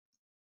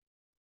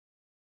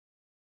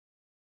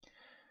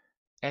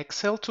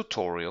Excel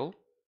tutorial,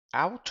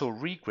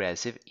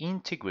 Autoregressive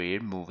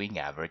Integrated Moving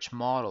Average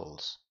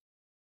Models.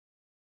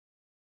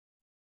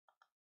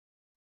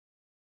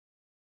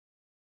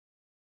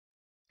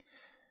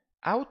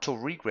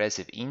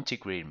 Autoregressive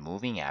Integrated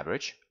Moving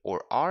Average,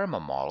 or ARIMA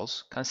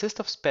models,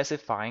 consist of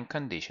specifying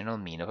conditional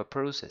mean of a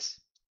process.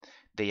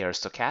 They are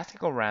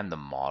stochastic or random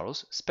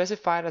models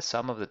specified as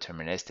sum of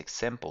deterministic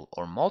simple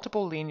or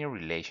multiple linear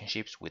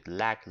relationships with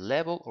lagged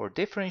level or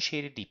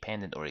differentiated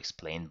dependent or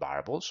explained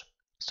variables,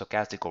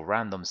 stochastic or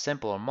random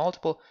simple or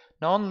multiple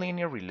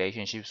nonlinear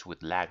relationships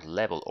with lagged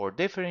level or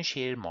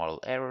differentiated model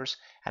errors,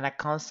 and a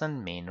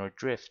constant mean or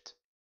drift.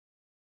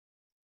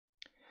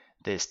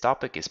 This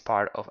topic is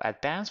part of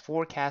Advanced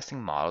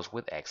Forecasting Models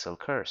with Excel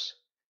course.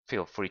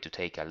 Feel free to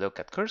take a look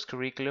at course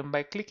curriculum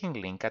by clicking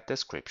link at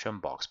description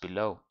box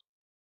below.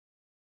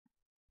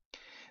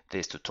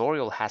 This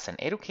tutorial has an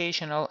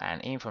educational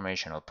and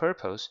informational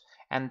purpose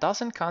and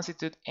doesn't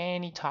constitute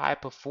any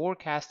type of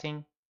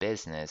forecasting,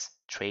 business,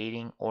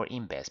 trading, or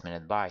investment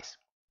advice.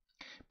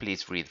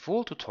 Please read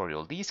full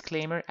tutorial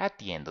disclaimer at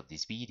the end of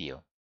this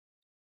video.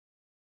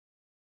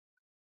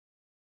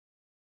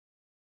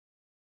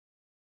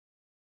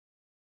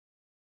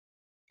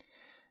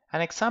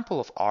 An example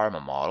of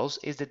ARIMA models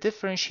is the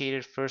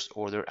differentiated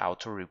first-order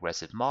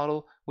autoregressive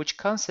model, which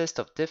consists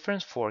of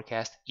difference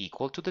forecast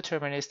equal to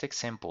deterministic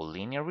simple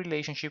linear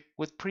relationship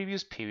with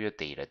previous period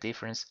data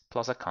difference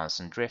plus a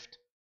constant drift.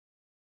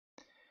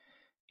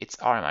 Its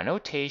ARIMA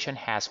notation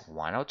has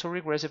one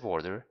autoregressive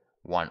order,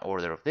 one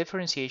order of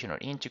differentiation or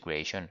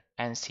integration,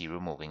 and zero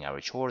moving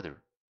average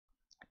order.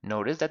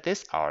 Notice that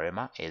this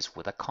ARIMA is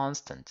with a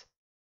constant.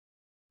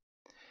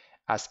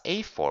 As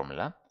a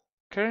formula,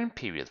 current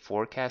period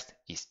forecast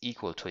is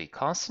equal to a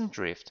constant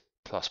drift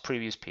plus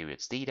previous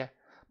period's data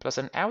plus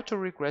an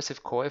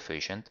autoregressive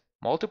coefficient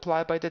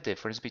multiplied by the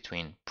difference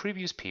between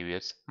previous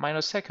periods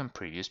minus second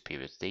previous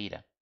period's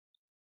data.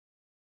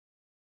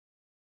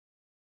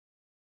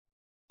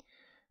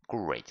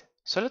 Great.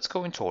 So let's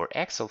go into our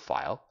Excel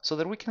file so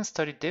that we can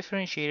study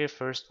differentiated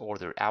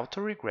first-order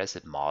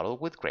autoregressive model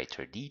with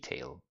greater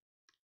detail.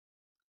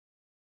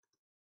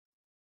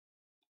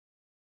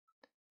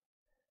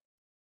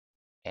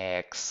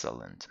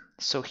 Excellent.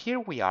 So here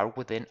we are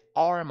within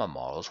ARIMA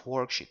models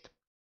worksheet.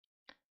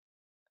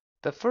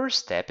 The first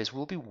step is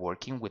we'll be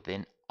working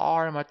within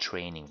ARIMA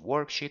training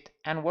worksheet,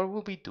 and what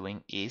we'll be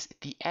doing is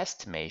the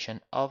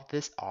estimation of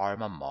this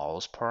ARIMA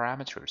models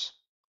parameters.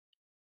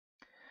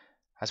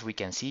 As we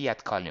can see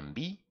at column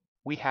B,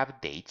 we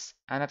have dates,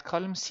 and at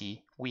column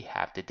C, we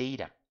have the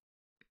data.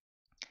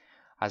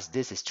 As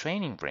this is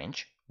training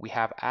range, we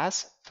have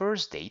as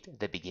first date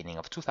the beginning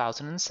of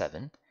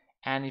 2007,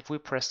 and if we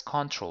press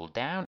Ctrl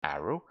down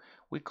arrow,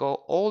 we go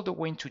all the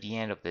way to the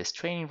end of this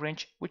training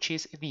range, which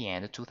is the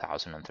end of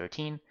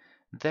 2013,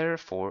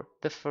 therefore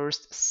the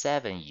first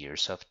 7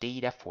 years of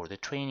data for the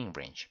training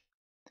range.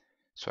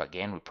 So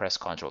again, we press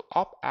Ctrl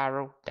up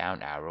arrow,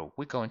 down arrow,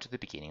 we go into the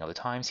beginning of the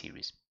time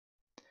series.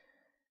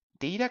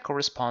 Data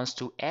corresponds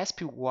to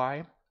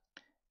SPY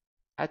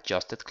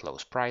adjusted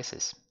close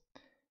prices.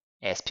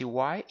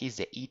 SPY is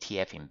the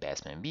ETF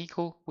investment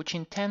vehicle which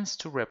intends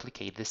to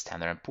replicate the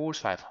Standard & Poor's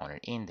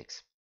 500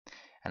 index,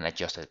 and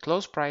adjusted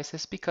close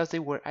prices because they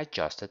were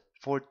adjusted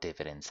for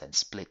dividends and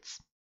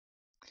splits.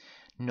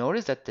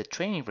 Notice that the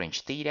training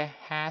range data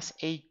has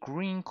a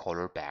green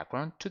color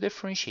background to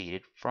differentiate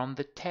it from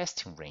the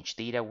testing range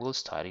data we'll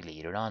study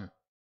later on.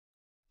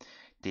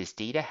 This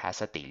data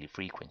has a daily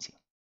frequency.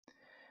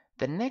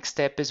 The next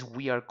step is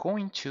we are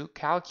going to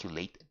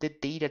calculate the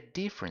data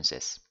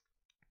differences.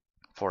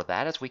 For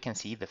that, as we can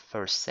see, the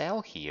first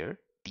cell here,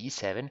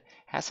 D7,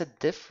 has a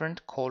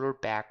different color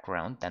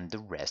background than the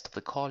rest of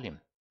the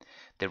column.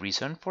 The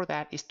reason for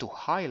that is to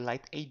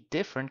highlight a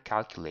different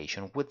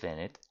calculation within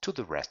it to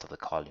the rest of the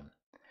column.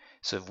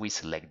 So if we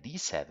select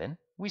D7,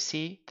 we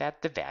see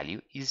that the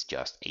value is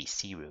just a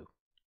 0.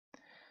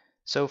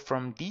 So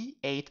from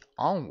D8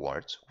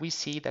 onwards, we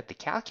see that the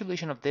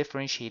calculation of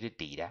differentiated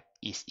data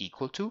is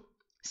equal to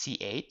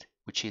C8,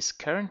 which is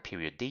current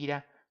period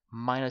data,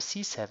 minus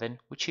C7,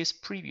 which is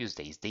previous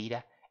day's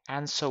data,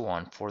 and so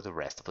on for the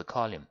rest of the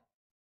column.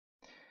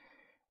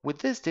 With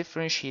this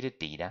differentiated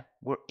data,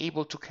 we're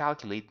able to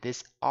calculate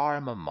this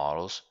ARIMA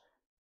model's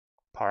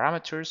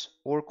parameters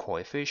or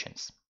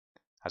coefficients.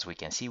 As we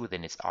can see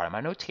within its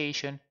ARIMA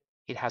notation,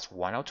 it has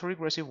one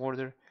autoregressive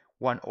order,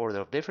 one order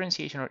of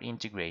differentiation or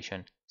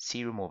integration,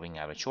 zero moving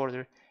average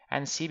order,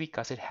 and C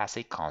because it has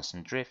a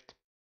constant drift.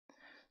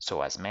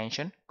 So as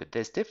mentioned, with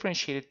this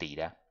differentiated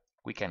data,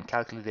 we can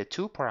calculate the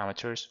two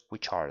parameters,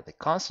 which are the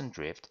constant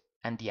drift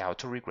and the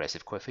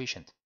autoregressive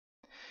coefficient.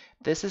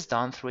 This is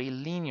done through a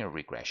linear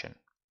regression.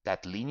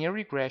 That linear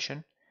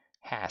regression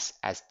has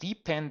as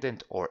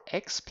dependent or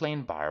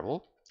explained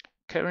variable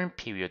current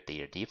period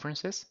data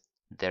differences.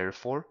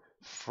 Therefore,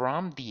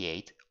 from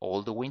D8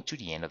 all the way to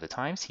the end of the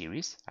time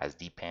series as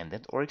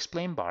dependent or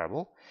explained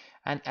variable,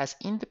 and as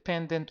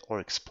independent or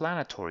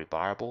explanatory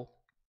variable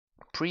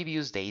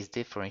previous day's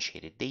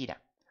differentiated data.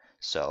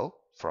 So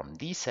from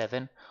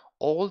D7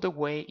 all the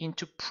way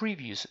into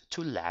previous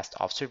to last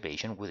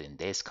observation within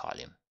this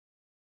column.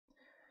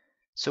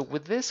 So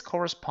with this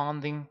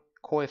corresponding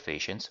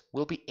coefficients,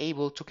 we'll be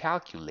able to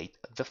calculate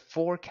the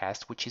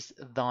forecast which is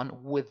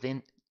done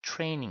within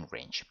training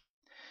range.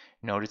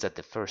 Notice that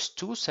the first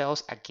two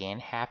cells again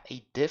have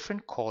a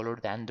different color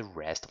than the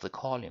rest of the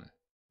column.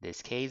 In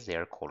this case, they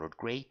are colored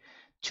gray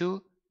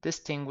to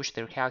distinguish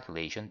their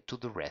calculation to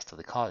the rest of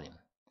the column.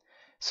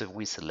 So if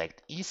we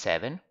select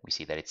E7, we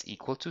see that it's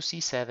equal to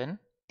C7,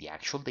 the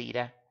actual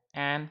data,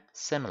 and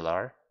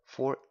similar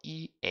for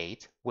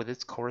E8 with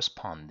its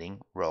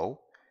corresponding row,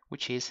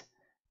 which is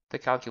the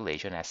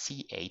calculation as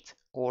C8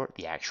 or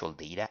the actual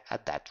data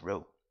at that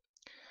row.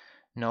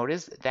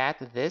 Notice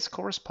that this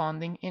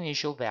corresponding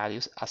initial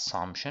values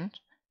assumption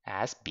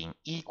as being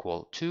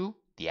equal to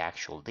the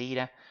actual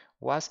data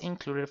was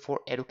included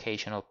for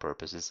educational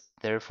purposes,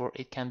 therefore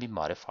it can be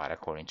modified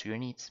according to your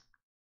needs.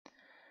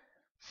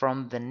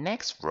 From the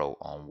next row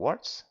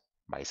onwards,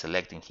 by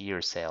selecting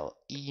here cell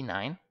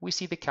E9, we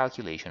see the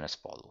calculation as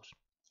follows.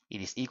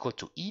 It is equal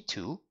to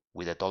E2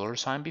 with a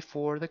 $sign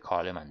before the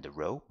column and the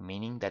row,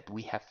 meaning that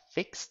we have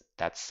fixed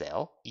that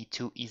cell.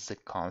 E2 is the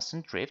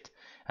constant drift,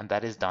 and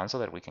that is done so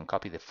that we can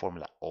copy the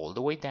formula all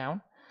the way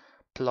down,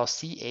 plus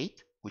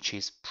C8, which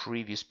is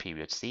previous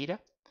period's data,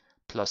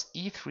 plus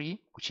E3,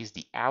 which is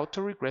the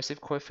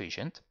autoregressive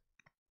coefficient,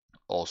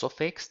 also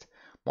fixed,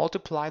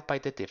 multiplied by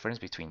the difference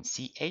between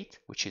C8,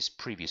 which is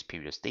previous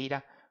period's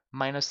data,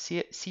 minus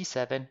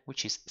C7,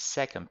 which is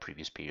second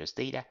previous period's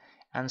data,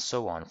 and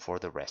so on for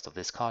the rest of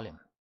this column.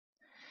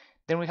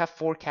 Then we have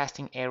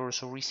forecasting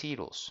errors or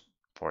residuals.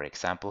 For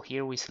example,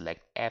 here we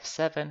select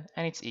F7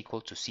 and it's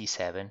equal to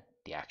C7,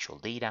 the actual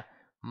data,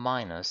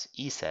 minus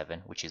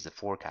E7, which is the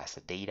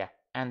forecasted data,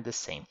 and the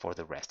same for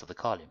the rest of the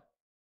column.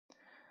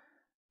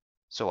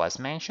 So as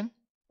mentioned,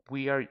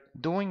 we are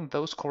doing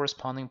those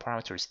corresponding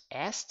parameters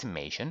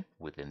estimation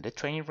within the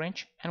training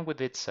range, and we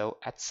did so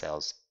at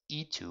cells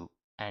E2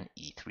 and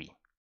E3.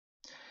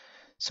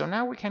 So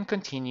now we can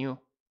continue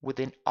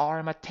within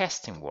ARIMA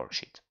testing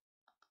worksheet.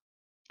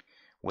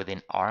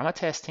 Within ARIMA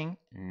testing,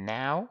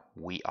 now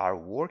we are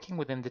working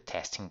within the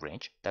testing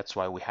range. That's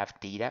why we have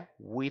data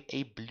with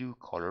a blue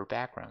color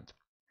background.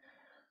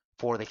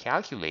 For the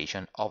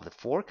calculation of the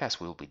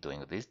forecast we'll be doing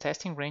with this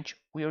testing range,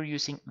 we are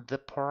using the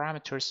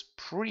parameters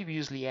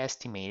previously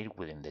estimated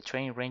within the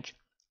training range.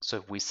 So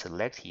if we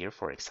select here,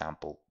 for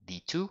example,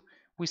 D2,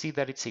 we see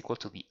that it's equal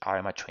to the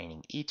ARIMA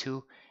training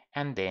E2,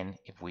 and then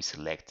if we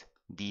select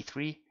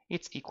D3,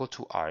 it's equal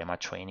to ARIMA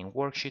training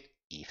worksheet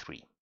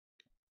E3.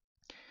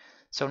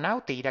 So now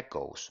data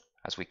goes,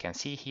 as we can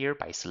see here,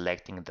 by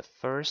selecting the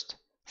first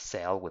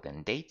cell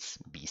within dates,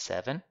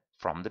 B7,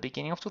 from the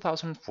beginning of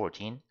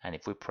 2014, and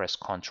if we press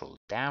Ctrl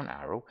down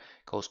arrow,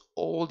 goes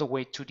all the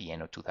way to the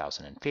end of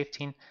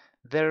 2015,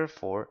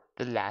 therefore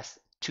the last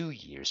 2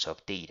 years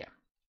of data.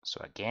 So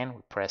again,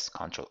 we press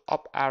Ctrl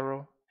up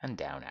arrow and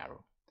down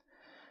arrow.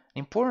 An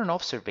important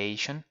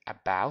observation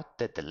about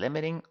the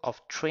delimiting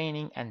of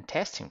training and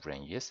testing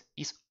ranges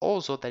is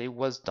also that it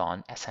was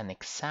done as an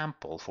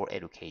example for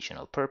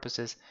educational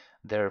purposes,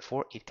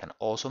 therefore it can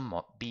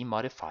also be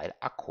modified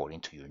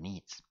according to your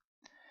needs.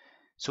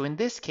 So in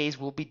this case,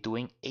 we'll be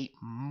doing a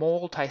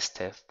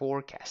multi-step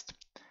forecast.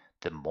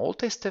 The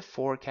multi-step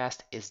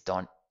forecast is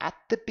done at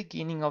the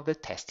beginning of the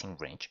testing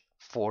range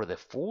for the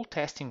full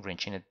testing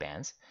range in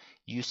advance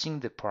using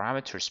the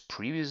parameters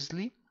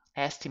previously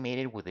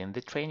estimated within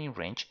the training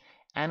range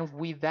and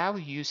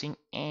without using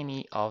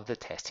any of the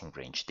testing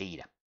range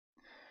data.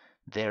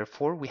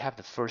 Therefore, we have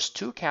the first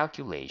two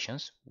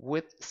calculations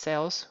with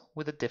cells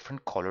with a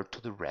different color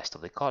to the rest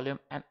of the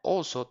column and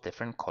also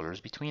different colors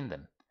between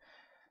them.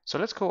 So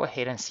let's go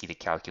ahead and see the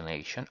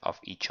calculation of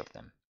each of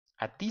them.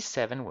 At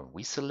D7, when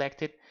we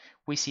select it,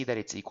 we see that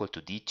it's equal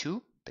to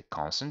D2, the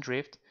constant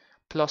drift,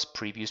 plus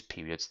previous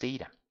period's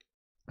data.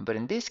 But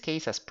in this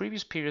case, as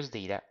previous period's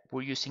data,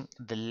 we're using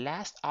the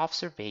last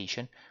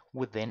observation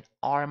within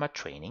ARIMA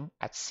training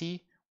at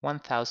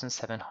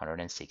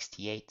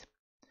C1768.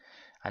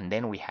 And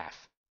then we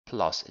have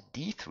plus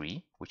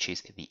D3, which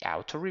is the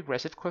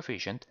autoregressive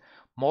coefficient,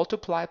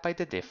 multiplied by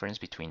the difference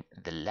between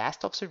the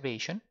last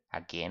observation,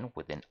 again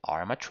within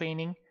ARIMA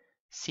training,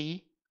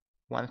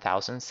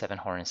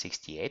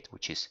 C1768,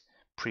 which is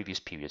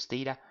previous period's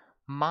data,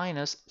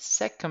 minus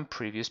second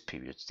previous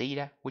period's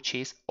data, which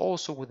is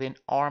also within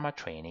ARIMA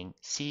training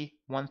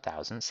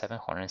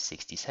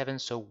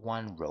C1767, so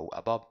one row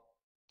above.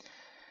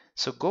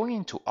 So going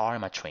into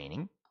ARIMA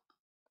training,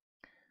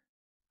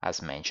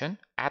 as mentioned,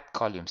 at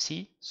column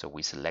C, so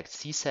we select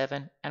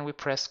C7 and we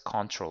press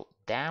Ctrl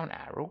down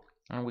arrow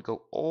and we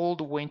go all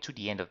the way to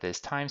the end of this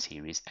time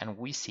series and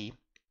we see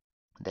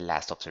the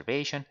last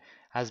observation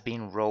as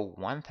being row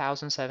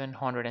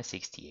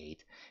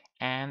 1768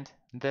 and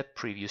the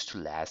previous to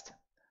last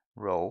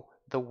row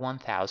the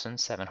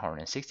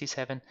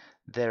 1767.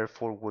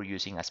 Therefore, we're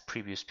using as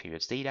previous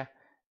periods data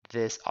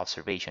this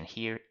observation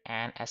here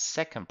and as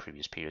second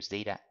previous periods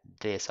data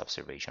this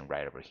observation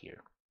right over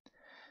here.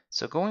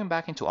 So going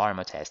back into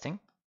ARIMA testing,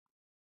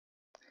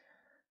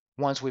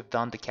 Once we've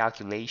done the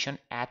calculation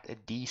at a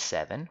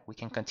D7, we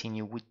can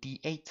continue with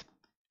D8.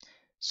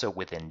 So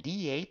within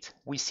D8,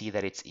 we see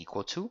that it's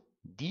equal to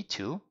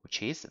D2,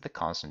 which is the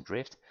constant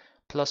drift,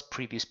 plus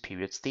previous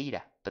periods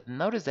data. But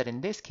notice that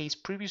in this case,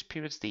 previous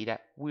periods data,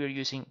 we are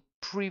using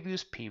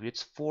previous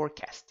periods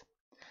forecast,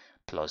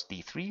 plus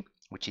D3,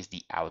 which is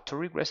the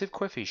autoregressive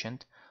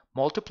coefficient,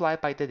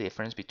 multiplied by the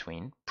difference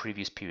between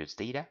previous periods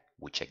data,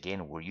 which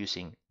again we're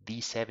using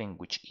D7,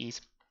 which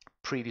is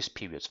previous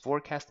periods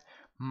forecast,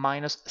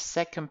 minus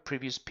second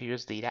previous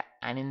periods data,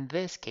 and in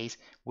this case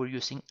we're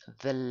using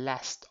the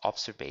last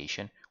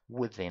observation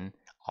within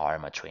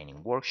ARIMA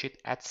training worksheet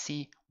at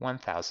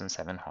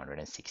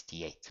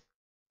C1768.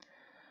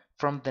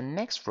 From the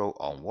next row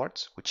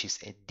onwards, which is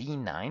a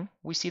D9,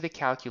 we see the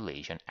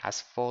calculation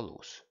as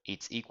follows.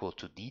 It's equal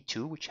to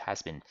D2, which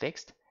has been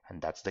fixed,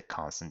 and that's the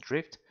constant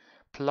drift,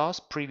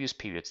 plus previous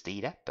periods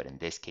data, but in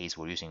this case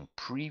we're using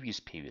previous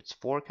periods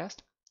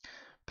forecast,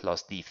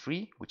 plus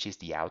D3, which is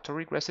the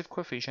autoregressive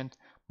coefficient,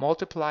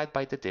 multiplied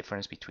by the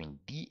difference between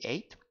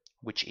D8,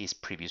 which is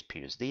previous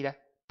periods data,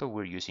 but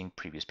we're using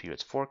previous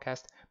periods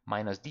forecast,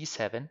 minus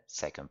D7,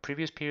 second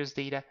previous periods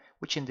data,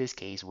 which in this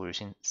case we're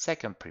using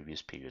second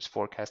previous periods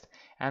forecast,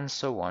 and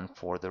so on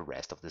for the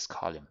rest of this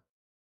column.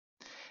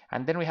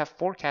 And then we have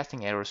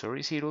forecasting errors or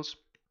residuals,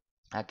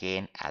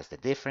 again as the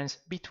difference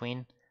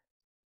between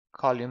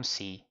column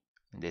C,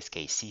 in this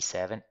case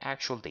C7,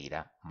 actual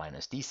data,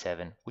 minus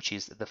D7, which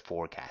is the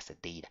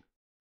forecasted data.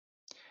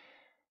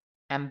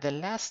 And the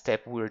last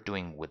step we're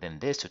doing within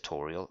this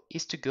tutorial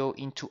is to go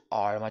into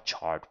ARIMA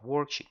chart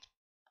worksheet.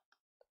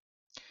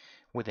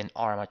 Within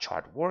ARIMA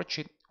chart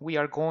worksheet, we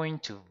are going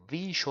to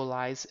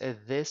visualize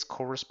this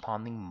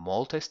corresponding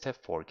multi-step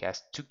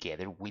forecast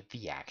together with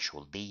the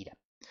actual data.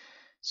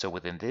 So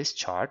within this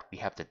chart, we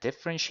have the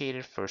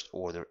differentiated first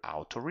order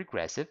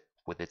autoregressive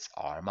with its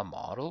ARIMA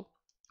model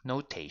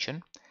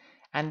notation,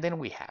 and then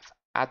we have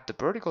at the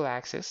vertical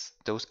axis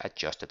those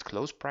adjusted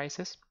close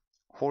prices,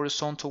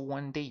 horizontal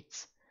one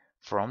dates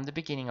from the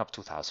beginning of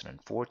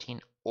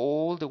 2014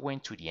 all the way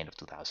to the end of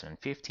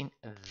 2015,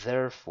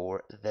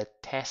 therefore the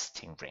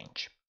testing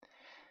range.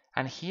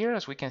 And here,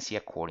 as we can see,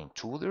 according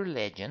to their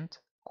legend,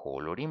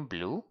 colored in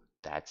blue,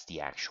 that's the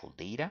actual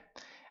data,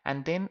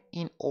 and then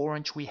in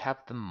orange we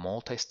have the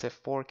multi-step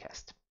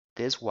forecast.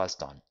 This was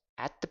done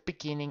at the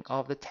beginning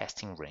of the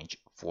testing range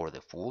for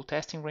the full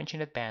testing range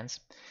in advance,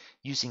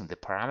 using the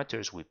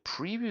parameters we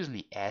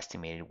previously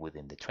estimated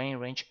within the training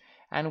range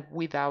and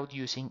without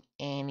using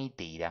any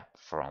data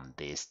from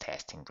this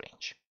testing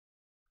range.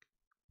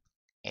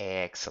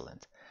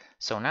 Excellent.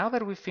 So now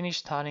that we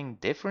finished studying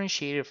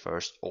differentiated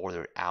first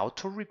order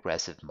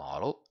autoregressive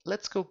model,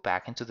 let's go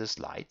back into the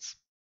slides.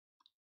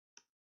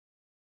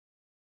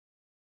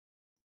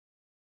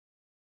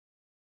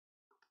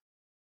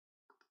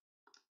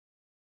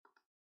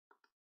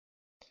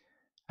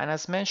 And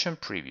as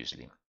mentioned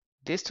previously,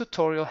 this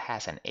tutorial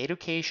has an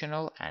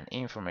educational and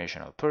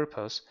informational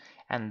purpose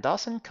and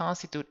doesn't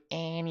constitute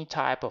any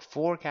type of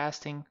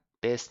forecasting,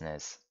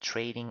 business,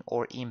 trading,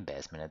 or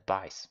investment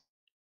advice.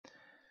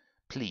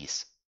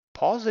 Please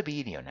pause the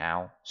video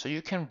now so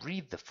you can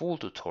read the full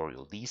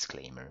tutorial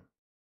disclaimer.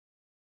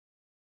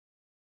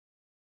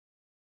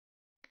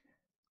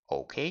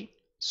 Okay,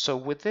 so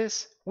with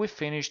this, we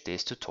finished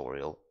this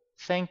tutorial.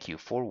 Thank you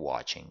for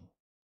watching.